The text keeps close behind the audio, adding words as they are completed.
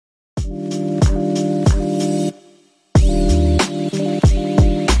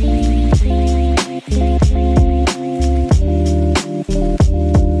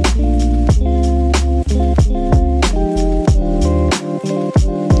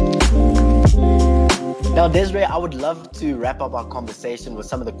Now, Desiree, I would love to wrap up our conversation with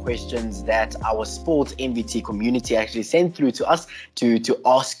some of the questions that our sports MVT community actually sent through to us to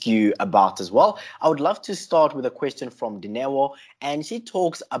ask you about as well. I would love to start with a question from Dinewo, and she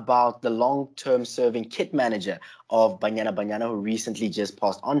talks about the long-term serving kit manager of Banyana Banyana, who recently just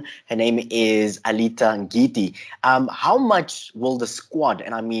passed on. Her name is Alita Ngiti. How much will the squad,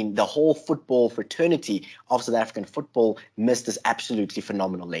 and I mean the whole football fraternity of South African football, miss this absolutely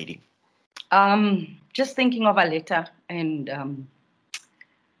phenomenal lady? Just thinking of Aleta thinking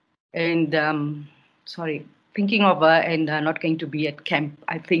of her and not going to be at camp.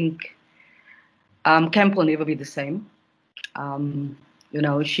 I think camp will never be the same.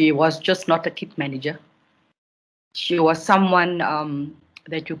 She was just not a kit manager. She was someone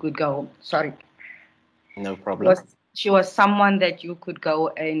that you could go. Sorry. No problem. She was someone that you could go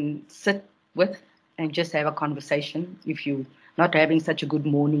and sit with and just have a conversation if you're not having such a good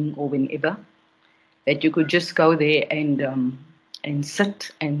morning or whenever. That you could just go there and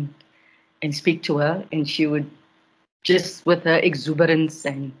sit and speak to her, and she would just, with her exuberance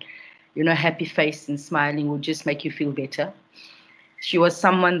and happy face and smiling, would just make you feel better. She was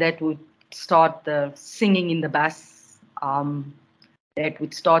someone that would start the singing in the bus, that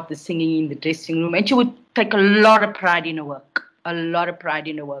would start the singing in the dressing room, and she would take a lot of pride in her work.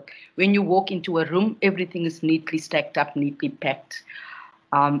 When you walk into a room, everything is neatly stacked up, neatly packed.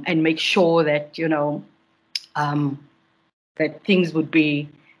 And make sure that that things would be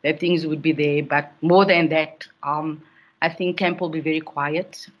there. But more than that, I think camp will be very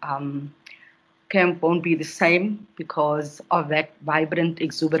quiet. Camp won't be the same because of that vibrant,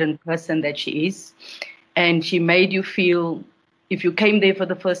 exuberant person that she is, and she made you feel. If you came there for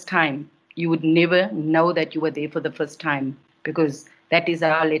the first time, you would never know that you were there for the first time, because that is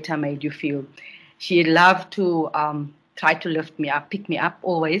how Aleta made you feel. She loved to try to lift me up, pick me up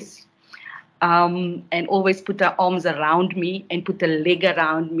always, and always put her arms around me and put a leg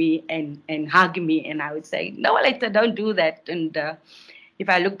around me and hug me. And I would say, no, Aleta, don't do that. And if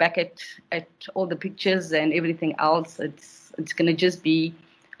I look back at all the pictures and everything else, it's going to just be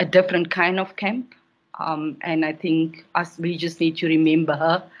a different kind of camp. And I think we just need to remember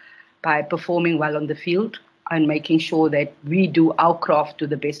her by performing well on the field and making sure that we do our craft to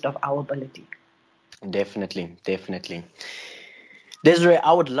the best of our ability. Definitely. Desiree,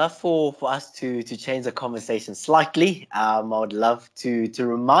 I would love for us to change the conversation slightly. I would love to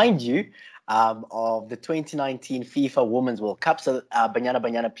remind you of the 2019 FIFA Women's World Cup. So Banyana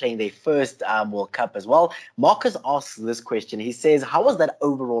Banyana playing their first World Cup as well. Marcus asks this question. He says, how was that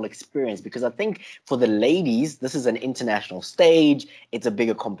overall experience? Because I think for the ladies, this is an international stage. It's a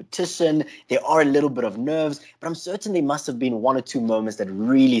bigger competition. There are a little bit of nerves, but I'm certain there must have been one or two moments that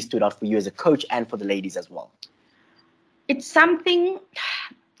really stood out for you as a coach and for the ladies as well. It's something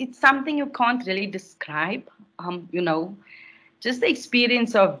you can't really describe. Just the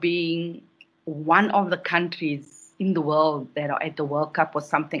experience of being one of the countries in the world that are at the World Cup was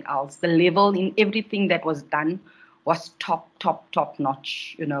something else. The level in everything that was done was top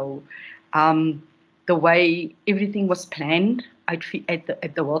notch. The way everything was planned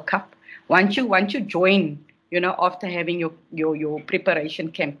at the World Cup. Once you join, after having your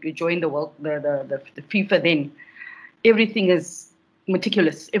preparation camp, you join the FIFA. Then everything is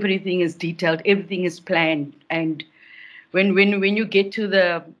meticulous. Everything is detailed. Everything is planned. And when you get to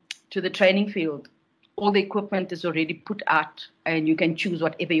the training field, all the equipment is already put out, and you can choose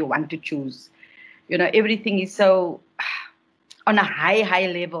whatever you want to choose. Everything is so on a high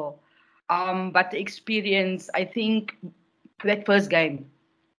level. But the experience, I think, that first game,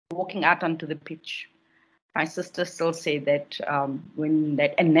 walking out onto the pitch, my sister still said that when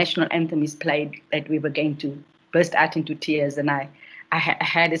that national anthem is played, that we were going to burst out into tears, and I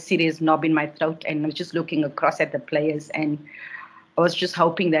had a serious knob in my throat, and I was just looking across at the players, and I was just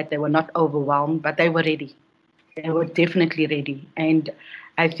hoping that they were not overwhelmed, but they were ready. They were definitely ready. And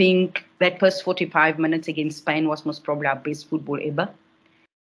I think that first 45 minutes against Spain was most probably our best football ever.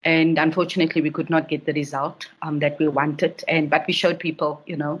 And unfortunately, we could not get the result that we wanted. But we showed people,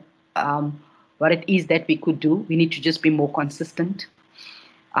 what it is that we could do. We need to just be more consistent.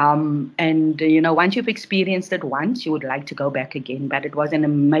 Once you've experienced it once, you would like to go back again. But it was an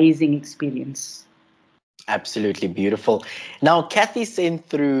amazing experience. Absolutely beautiful. Now, Kathy sent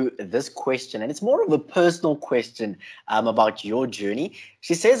through this question, and it's more of a personal question about your journey.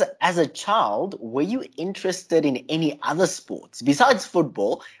 She says, as a child, were you interested in any other sports besides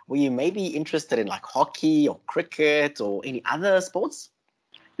football? Were you maybe interested in like hockey or cricket or any other sports?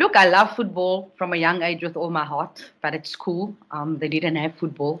 Look, I love football from a young age with all my heart, but at school, they didn't have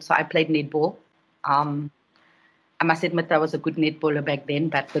football, so I played netball. I must admit I was a good netballer back then,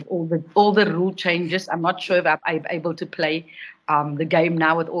 but with all the rule changes, I'm not sure if I'm able to play the game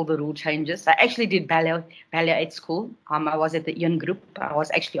now with all the rule changes. I actually did ballet at school. I was at the Ian group. I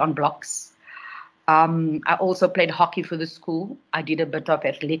was actually on blocks. I also played hockey for the school. I did a bit of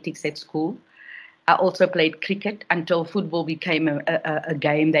athletics at school. I also played cricket until football became a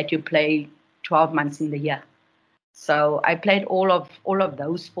game that you play 12 months in the year. So I played all of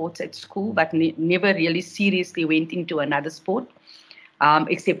those sports at school, but never really seriously went into another sport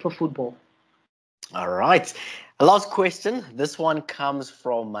except for football. All right. Last question. This one comes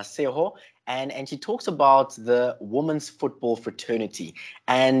from Maseho, and she talks about the women's football fraternity.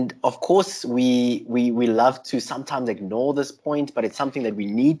 And of course, we love to sometimes ignore this point, but it's something that we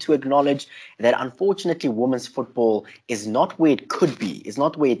need to acknowledge, that unfortunately women's football is not where it could be, is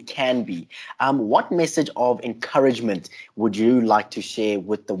not where it can be. What message of encouragement would you like to share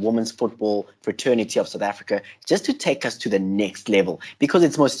with the women's football fraternity of South Africa just to take us to the next level? Because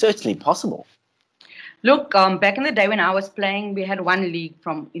it's most certainly possible. Look, back in the day when I was playing, we had one league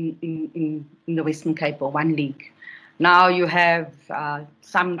in the Western Cape, or one league. Now you have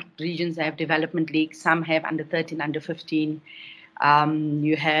some regions have development leagues, some have under 13, under 15.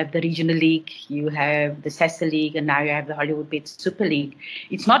 You have the regional league, you have the SASA league, and now you have the Hollywood Bet Super League.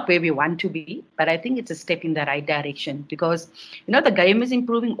 It's not where we want to be, but I think it's a step in the right direction because, the game is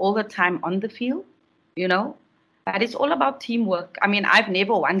improving all the time on the field, But it's all about teamwork. I mean, I've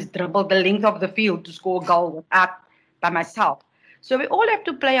never once dribbled the length of the field to score a goal by myself. So we all have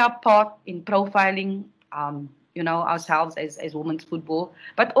to play our part in profiling, ourselves as women's football,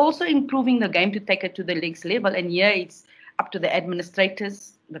 but also improving the game to take it to the next level. And here it's up to the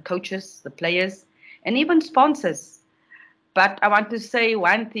administrators, the coaches, the players, and even sponsors. But I want to say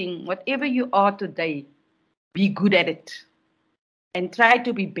one thing, whatever you are today, be good at it and try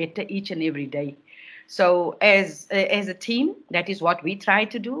to be better each and every day. So as a team, that is what we try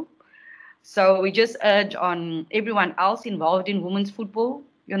to do. So we just urge on everyone else involved in women's football,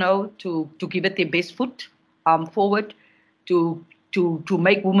 to give it their best foot forward, to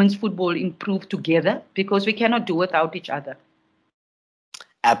make women's football improve together, because we cannot do without each other.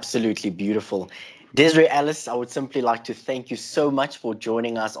 Absolutely beautiful. Desiree Ellis, I would simply like to thank you so much for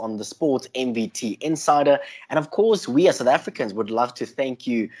joining us on the Sports MVT Insider. And of course, we as South Africans would love to thank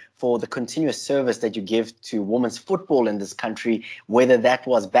you for the continuous service that you give to women's football in this country, whether that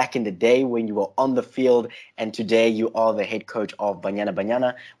was back in the day when you were on the field and today you are the head coach of Banyana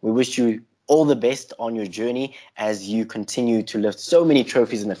Banyana. We wish you all the best on your journey as you continue to lift so many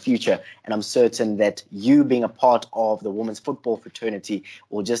trophies in the future. And I'm certain that you being a part of the women's football fraternity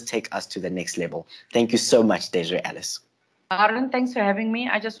will just take us to the next level. Thank you so much, Desiree Ellis. Aaron, thanks for having me.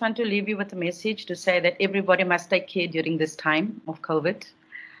 I just want to leave you with a message to say that everybody must take care during this time of COVID.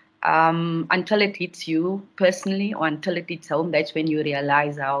 Until it hits you personally or until it hits home, that's when you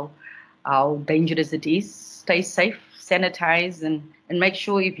realize how dangerous it is. Stay safe, sanitize, and make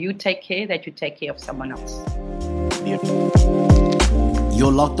sure if you take care that you take care of someone else. Beautiful.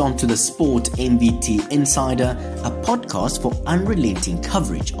 You're locked on to the Sport MVT Insider, a podcast for unrelenting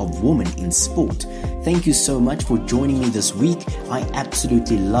coverage of women in sport. Thank you so much for joining me this week. I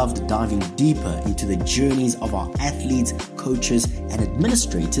absolutely loved diving deeper into the journeys of our athletes, coaches, and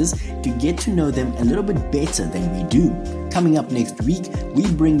administrators to get to know them a little bit better than we do. Coming up next week, we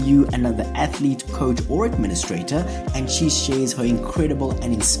bring you another athlete, coach, or administrator, and she shares her incredible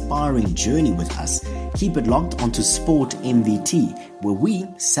and inspiring journey with us. Keep it locked onto Sport MVT, where we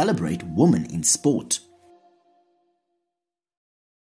celebrate women in sport.